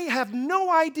 you may have no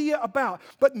idea about,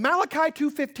 but Malachi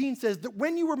 2:15 says that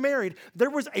when you were married, there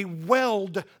was a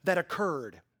weld that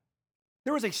occurred.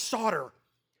 There was a solder.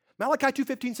 Malachi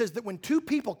 2:15 says that when two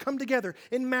people come together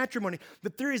in matrimony,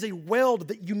 that there is a weld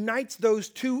that unites those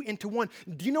two into one.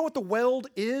 Do you know what the weld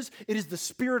is? It is the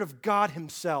Spirit of God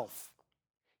Himself.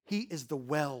 He is the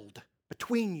weld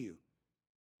between you.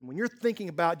 And when you're thinking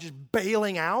about just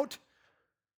bailing out,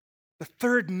 the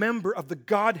third member of the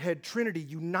Godhead Trinity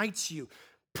unites you.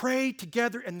 Pray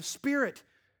together in the Spirit,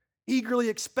 eagerly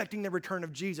expecting the return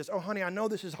of Jesus. "Oh, honey, I know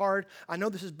this is hard. I know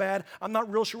this is bad. I'm not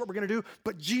real sure what we're going to do,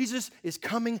 but Jesus is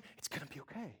coming. It's going to be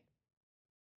okay."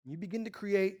 You begin to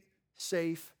create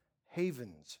safe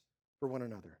havens for one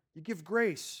another. You give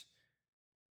grace,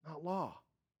 not law.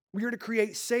 We are to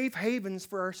create safe havens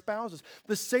for our spouses.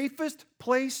 The safest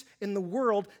place in the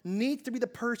world needs to be the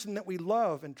person that we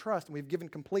love and trust and we've given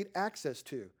complete access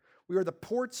to. We are the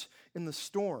ports in the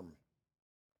storm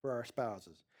for our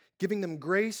spouses. Giving them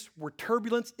grace where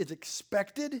turbulence is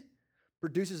expected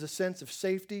produces a sense of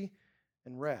safety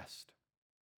and rest.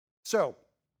 So,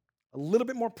 a little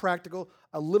bit more practical,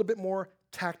 a little bit more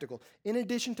tactical. In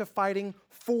addition to fighting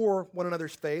for one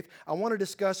another's faith, I want to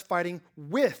discuss fighting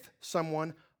with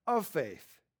someone of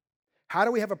faith. How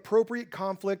do we have appropriate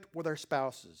conflict with our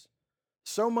spouses?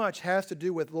 So much has to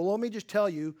do with, well, let me just tell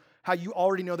you how you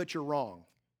already know that you're wrong.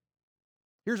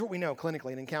 Here's what we know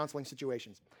clinically and in counseling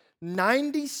situations.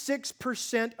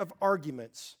 96% of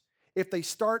arguments, if they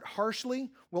start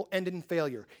harshly, will end in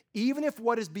failure, even if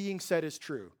what is being said is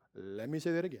true. Let me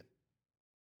say that again.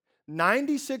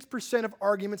 96% of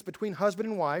arguments between husband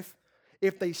and wife,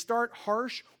 if they start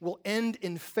harsh, will end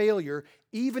in failure,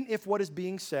 even if what is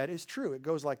being said is true. It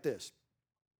goes like this.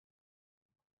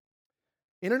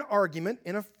 In an argument,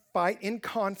 in a fight, in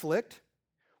conflict,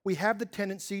 we have the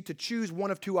tendency to choose one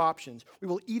of two options. We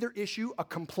will either issue a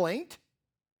complaint.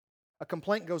 A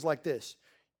complaint goes like this.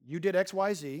 You did X,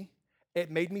 Y, Z.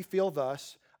 It made me feel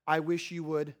thus. I wish you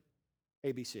would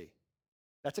ABC.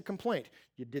 That's a complaint.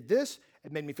 You did this.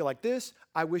 It made me feel like this.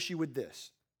 I wish you would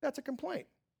this. That's a complaint.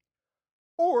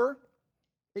 Or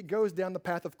it goes down the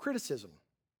path of criticism.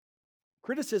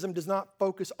 Criticism does not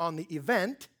focus on the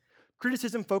event.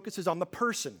 Criticism focuses on the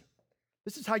person.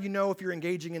 This is how you know if you're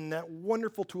engaging in that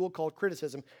wonderful tool called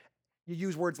criticism. You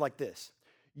use words like this.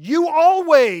 You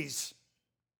always.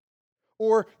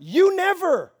 Or you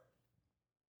never.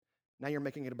 Now you're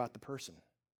making it about the person.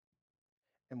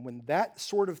 And when that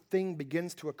sort of thing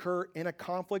begins to occur in a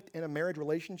conflict, in a marriage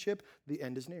relationship, the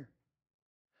end is near.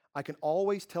 I can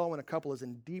always tell when a couple is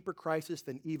in deeper crisis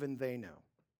than even they know.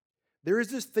 There is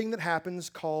this thing that happens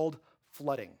called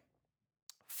flooding.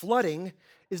 Flooding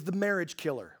is the marriage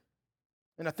killer.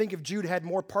 And I think if Jude had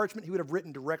more parchment, he would have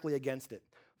written directly against it.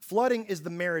 Flooding is the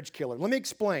marriage killer. Let me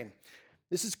explain.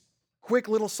 This is quick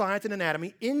little science and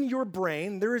anatomy. In your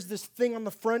brain, there is this thing on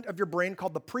the front of your brain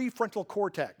called the prefrontal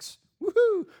cortex.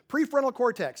 Woohoo! Prefrontal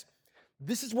cortex.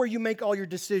 This is where you make all your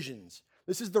decisions.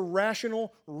 This is the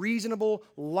rational, reasonable,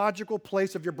 logical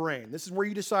place of your brain. This is where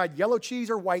you decide yellow cheese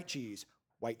or white cheese.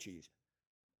 White cheese.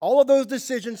 All of those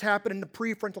decisions happen in the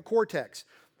prefrontal cortex.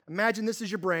 Imagine this is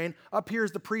your brain. Up here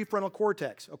is the prefrontal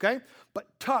cortex, okay? But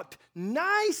tucked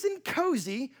nice and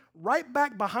cozy right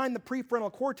back behind the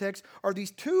prefrontal cortex are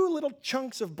these two little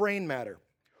chunks of brain matter.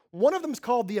 One of them is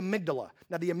called the amygdala.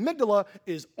 Now, the amygdala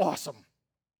is awesome.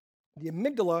 The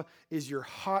amygdala is your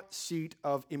hot seat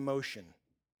of emotion.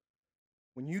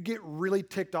 When you get really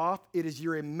ticked off, it is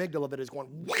your amygdala that is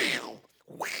going wow,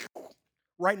 wow.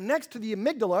 Right next to the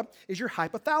amygdala is your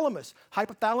hypothalamus.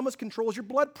 Hypothalamus controls your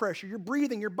blood pressure, your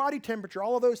breathing, your body temperature,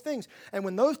 all of those things. And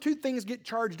when those two things get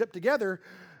charged up together,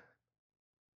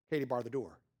 Katie, bar the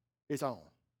door. It's on.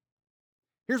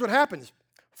 Here's what happens.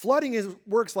 Flooding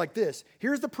works like this.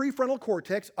 Here's the prefrontal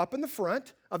cortex up in the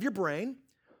front of your brain.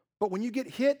 But when you get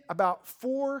hit about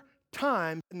 4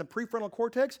 times in the prefrontal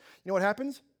cortex, you know what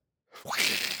happens?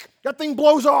 That thing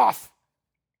blows off.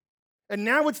 And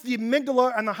now it's the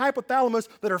amygdala and the hypothalamus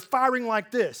that are firing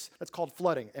like this. That's called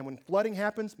flooding. And when flooding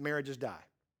happens, marriages die.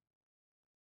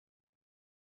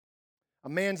 A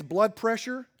man's blood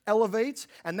pressure elevates,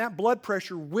 and that blood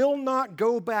pressure will not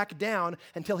go back down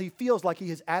until he feels like he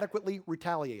has adequately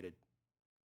retaliated.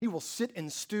 He will sit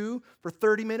and stew for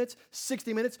 30 minutes,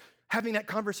 60 minutes, having that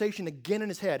conversation again in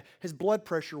his head. His blood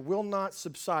pressure will not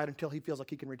subside until he feels like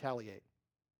he can retaliate.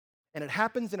 And it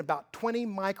happens in about 20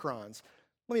 microns.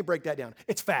 Let me break that down.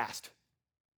 It's fast.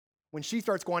 When she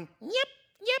starts going, yep,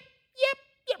 yep, yep,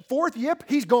 yep, fourth yep,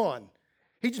 he's gone.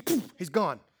 He's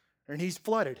gone. And he's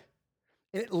flooded.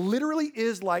 And it literally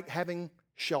is like having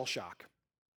shell shock.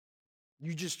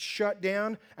 You just shut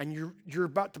down and you're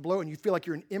about to blow and you feel like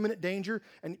you're in imminent danger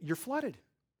and you're flooded.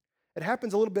 It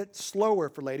happens a little bit slower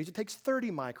for ladies. It takes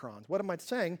 30 microns. What am I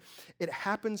saying? It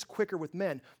happens quicker with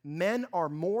men. Men are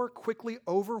more quickly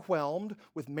overwhelmed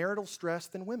with marital stress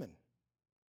than women.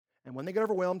 And when they get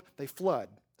overwhelmed, they flood.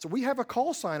 So we have a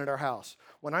call sign at our house.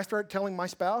 When I start telling my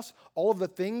spouse all of the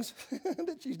things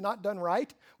that she's not done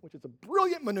right, which is a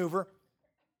brilliant maneuver,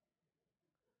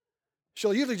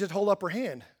 she'll usually just hold up her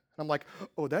hand. And I'm like,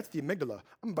 oh, that's the amygdala.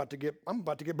 I'm about to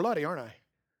get bloody, aren't I?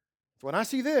 So when I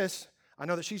see this, I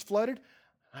know that she's flooded.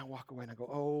 I walk away and I go,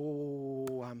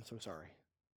 oh, I'm so sorry.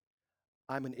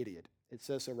 I'm an idiot. It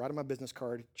says so right on my business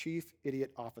card, Chief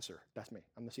Idiot Officer. That's me.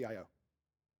 I'm the CIO.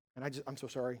 And I'm so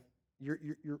sorry.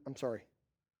 I'm sorry.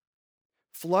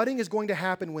 Flooding is going to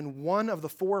happen when one of the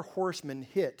 4 horsemen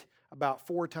hit about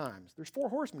 4 times. There's 4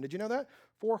 horsemen. Did you know that?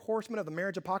 4 horsemen of the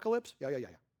marriage apocalypse? Yeah.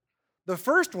 The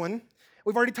first one,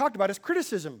 we've already talked about, is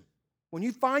criticism. When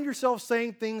you find yourself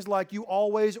saying things like you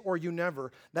always or you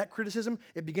never, that criticism,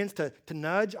 it begins to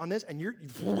nudge on this, and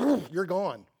you're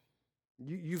gone.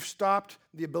 You've stopped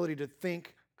the ability to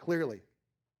think clearly.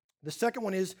 The second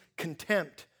one is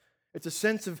contempt. It's a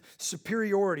sense of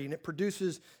superiority, and it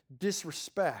produces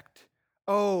disrespect.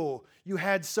 Oh, you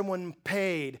had someone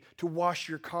paid to wash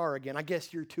your car again. I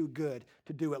guess you're too good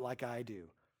to do it like I do.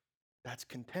 That's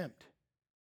contempt.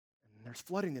 And there's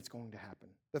flooding that's going to happen.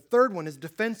 The third one is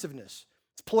defensiveness.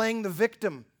 It's playing the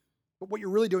victim. But what you're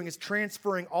really doing is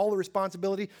transferring all the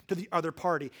responsibility to the other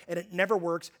party. And it never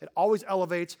works. It always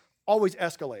elevates, always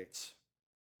escalates.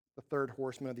 The the third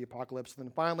horseman of the apocalypse. And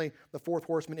then finally, the fourth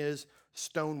horseman is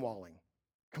stonewalling,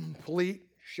 complete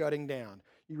shutting down.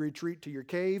 You retreat to your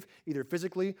cave, either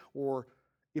physically or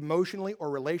emotionally or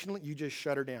relationally. You just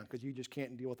shut her down because you just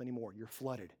can't deal with anymore. You're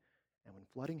flooded. And when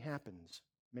flooding happens,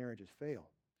 marriages fail.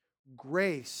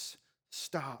 Grace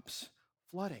stops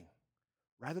flooding.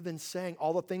 Rather than saying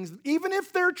all the things, even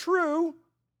if they're true,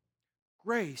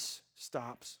 grace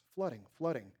stops flooding.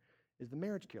 Flooding is the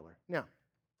marriage killer. Now,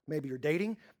 maybe you're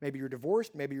dating, maybe you're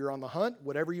divorced, maybe you're on the hunt,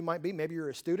 whatever you might be. Maybe you're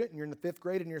a student and you're in the 5th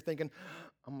grade and you're thinking,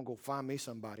 I'm going to go find me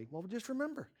somebody. Well, just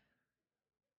remember,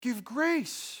 give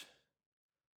grace,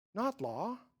 not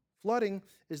law. Flooding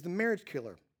is the marriage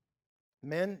killer.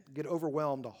 Men get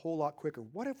overwhelmed a whole lot quicker.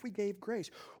 What if we gave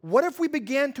grace? What if we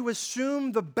began to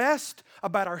assume the best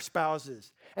about our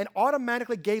spouses and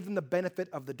automatically gave them the benefit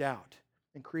of the doubt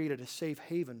and created a safe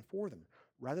haven for them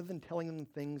rather than telling them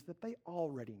things that they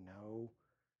already know?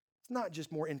 It's not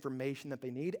just more information that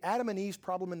they need. Adam and Eve's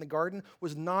problem in the garden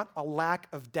was not a lack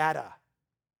of data.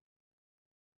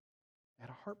 They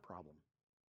had a heart problem.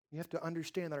 You have to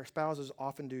understand that our spouses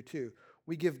often do too.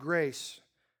 We give grace,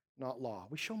 not law.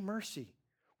 We show mercy.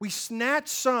 We snatch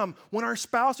some when our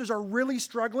spouses are really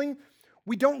struggling.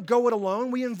 We don't go it alone.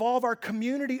 We involve our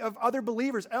community of other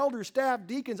believers, elders, staff,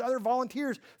 deacons, other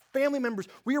volunteers, family members.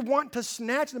 We want to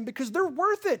snatch them because they're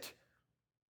worth it.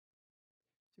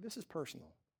 See, this is personal.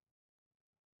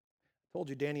 I told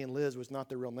you Danny and Liz was not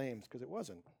their real names because it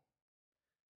wasn't.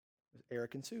 It was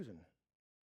Eric and Susan.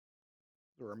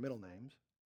 Those were our middle names.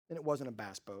 And it wasn't a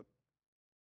bass boat.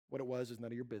 What it was is none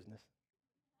of your business.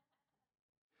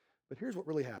 But here's what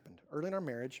really happened. Early in our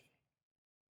marriage,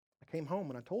 I came home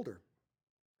and I told her,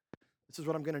 this is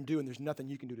what I'm going to do, and there's nothing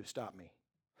you can do to stop me.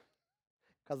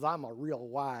 Because I'm a real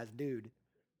wise dude.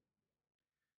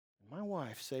 And my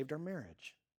wife saved our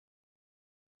marriage.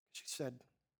 She said,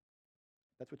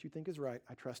 that's what you think is right.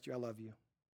 I trust you. I love you.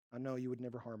 I know you would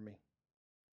never harm me.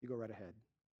 You go right ahead.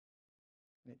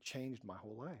 And it changed my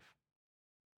whole life.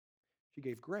 She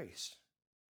gave grace,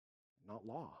 not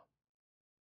law.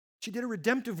 She did a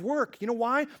redemptive work. You know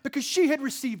why? Because she had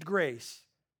received grace.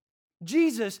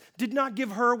 Jesus did not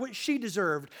give her what she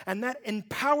deserved, and that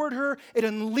empowered her, it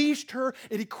unleashed her,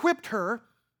 it equipped her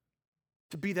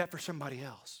to be that for somebody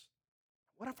else.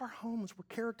 What if our homes were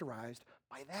characterized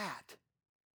by that?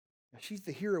 Now, she's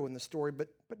the hero in the story, but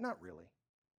not really.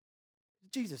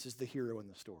 Jesus is the hero in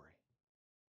the story.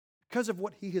 Because of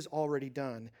what he has already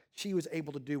done, she was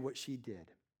able to do what she did.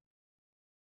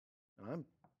 And I'm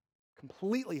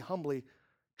completely, humbly,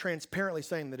 transparently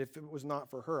saying that if it was not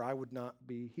for her, I would not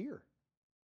be here.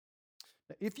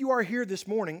 Now, if you are here this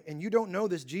morning and you don't know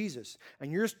this Jesus, and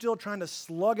you're still trying to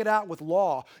slug it out with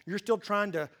law, you're still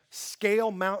trying to scale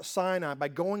Mount Sinai by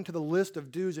going to the list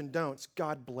of do's and don'ts,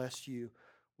 God bless you.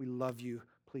 We love you.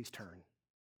 Please turn.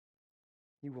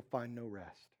 You will find no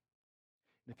rest.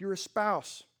 And if you're a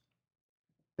spouse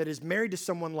that is married to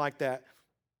someone like that,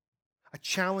 I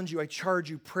challenge you, I charge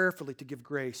you prayerfully to give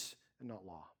grace and not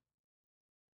law.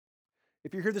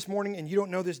 If you're here this morning and you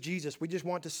don't know this Jesus, we just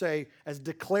want to say as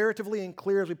declaratively and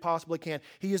clear as we possibly can,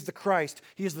 he is the Christ.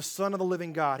 He is the Son of the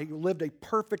living God. He lived a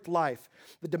perfect life.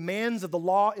 The demands of the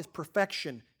law is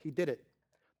perfection. He did it.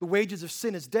 The wages of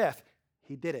sin is death.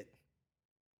 He did it.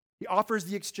 He offers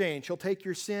the exchange. He'll take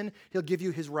your sin. He'll give you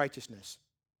his righteousness.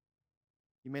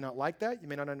 You may not like that. You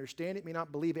may not understand it. You may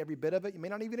not believe every bit of it. You may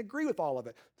not even agree with all of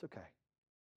it. It's okay.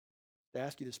 I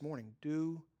ask you this morning,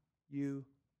 do you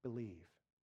believe?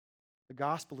 The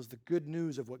gospel is the good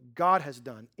news of what God has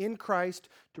done in Christ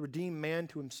to redeem man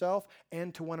to himself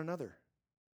and to one another.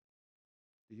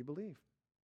 Do you believe?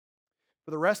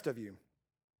 For the rest of you,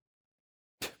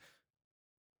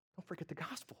 don't forget the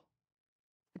gospel.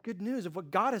 The good news of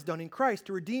what God has done in Christ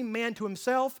to redeem man to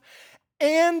himself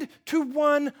and to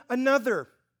one another.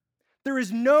 There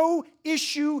is no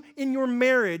issue in your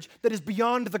marriage that is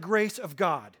beyond the grace of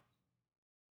God.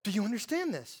 Do you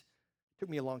understand this? It took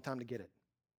me a long time to get it.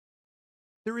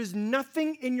 There is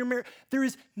nothing in your marriage. There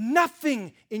is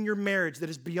nothing in your marriage that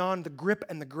is beyond the grip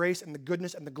and the grace and the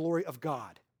goodness and the glory of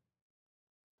God.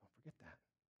 Don't forget that.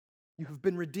 You have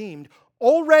been redeemed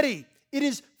already. It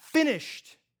is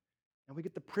finished. And we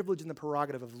get the privilege and the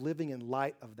prerogative of living in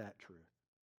light of that truth.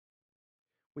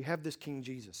 We have this King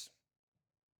Jesus.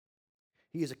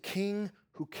 He is a king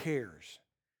who cares.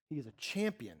 He is a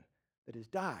champion that has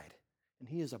died. And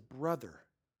he is a brother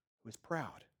who is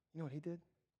proud. You know what he did?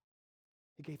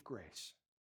 He gave grace,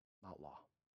 not law.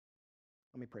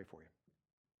 Let me pray for you.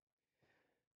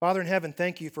 Father in heaven,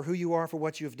 thank you for who you are, for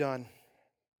what you have done.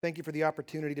 Thank you for the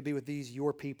opportunity to be with these,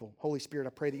 your people. Holy Spirit, I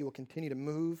pray that you will continue to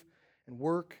move and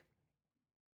work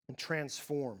and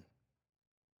transform.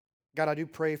 God, I do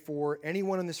pray for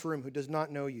anyone in this room who does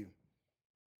not know you,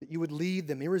 that you would lead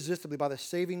them irresistibly by the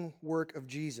saving work of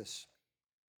Jesus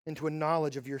into a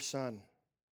knowledge of your Son.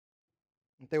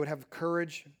 That they would have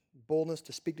courage, boldness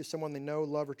to speak to someone they know,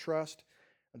 love, or trust,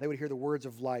 and they would hear the words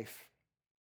of life.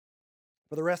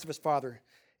 For the rest of us, Father,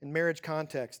 in marriage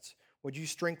contexts, would you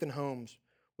strengthen homes?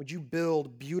 Would you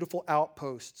build beautiful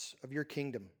outposts of your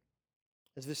kingdom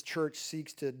as this church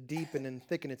seeks to deepen and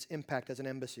thicken its impact as an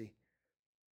embassy?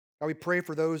 God, we pray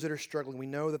for those that are struggling. We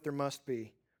know that there must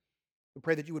be. We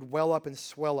pray that you would well up and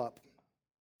swell up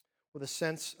with a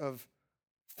sense of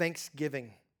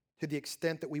thanksgiving to the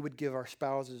extent that we would give our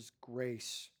spouses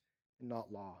grace and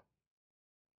not law.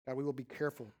 God, we will be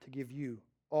careful to give you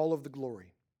all of the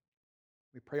glory.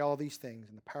 We pray all these things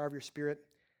in the power of your Spirit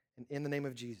and in the name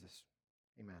of Jesus.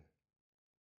 Amen.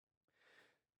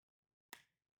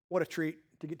 What a treat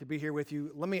to get to be here with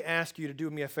you. Let me ask you to do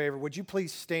me a favor. Would you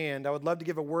please stand? I would love to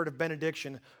give a word of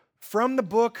benediction from the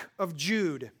book of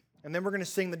Jude, and then we're going to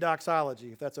sing the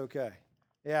doxology, if that's okay.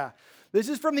 Yeah. This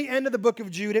is from the end of the book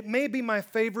of Jude. It may be my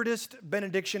favoriteest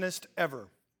benedictionist ever.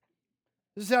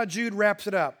 This is how Jude wraps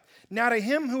it up. Now to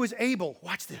him who is able,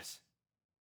 watch this,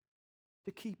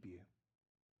 to keep you.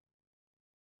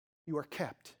 You are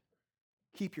kept.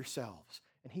 Keep yourselves.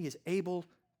 And he is able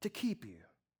to keep you.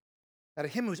 Now to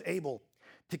him who is able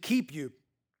to keep you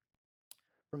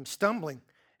from stumbling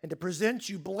and to present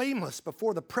you blameless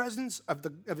before the presence of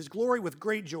his glory with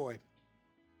great joy.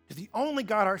 To the only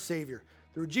God our Savior,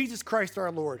 through Jesus Christ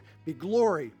our Lord, be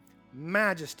glory,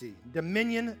 majesty,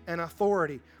 dominion, and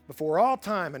authority before all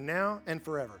time and now and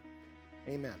forever.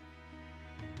 Amen.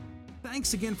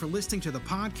 Thanks again for listening to the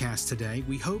podcast today.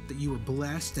 We hope that you were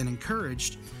blessed and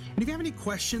encouraged. And if you have any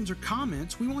questions or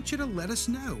comments, we want you to let us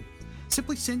know.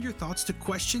 Simply send your thoughts to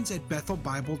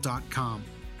questions@bethelbible.com.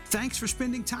 Thanks for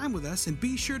spending time with us, and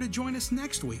be sure to join us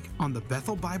next week on the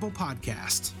Bethel Bible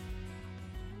Podcast.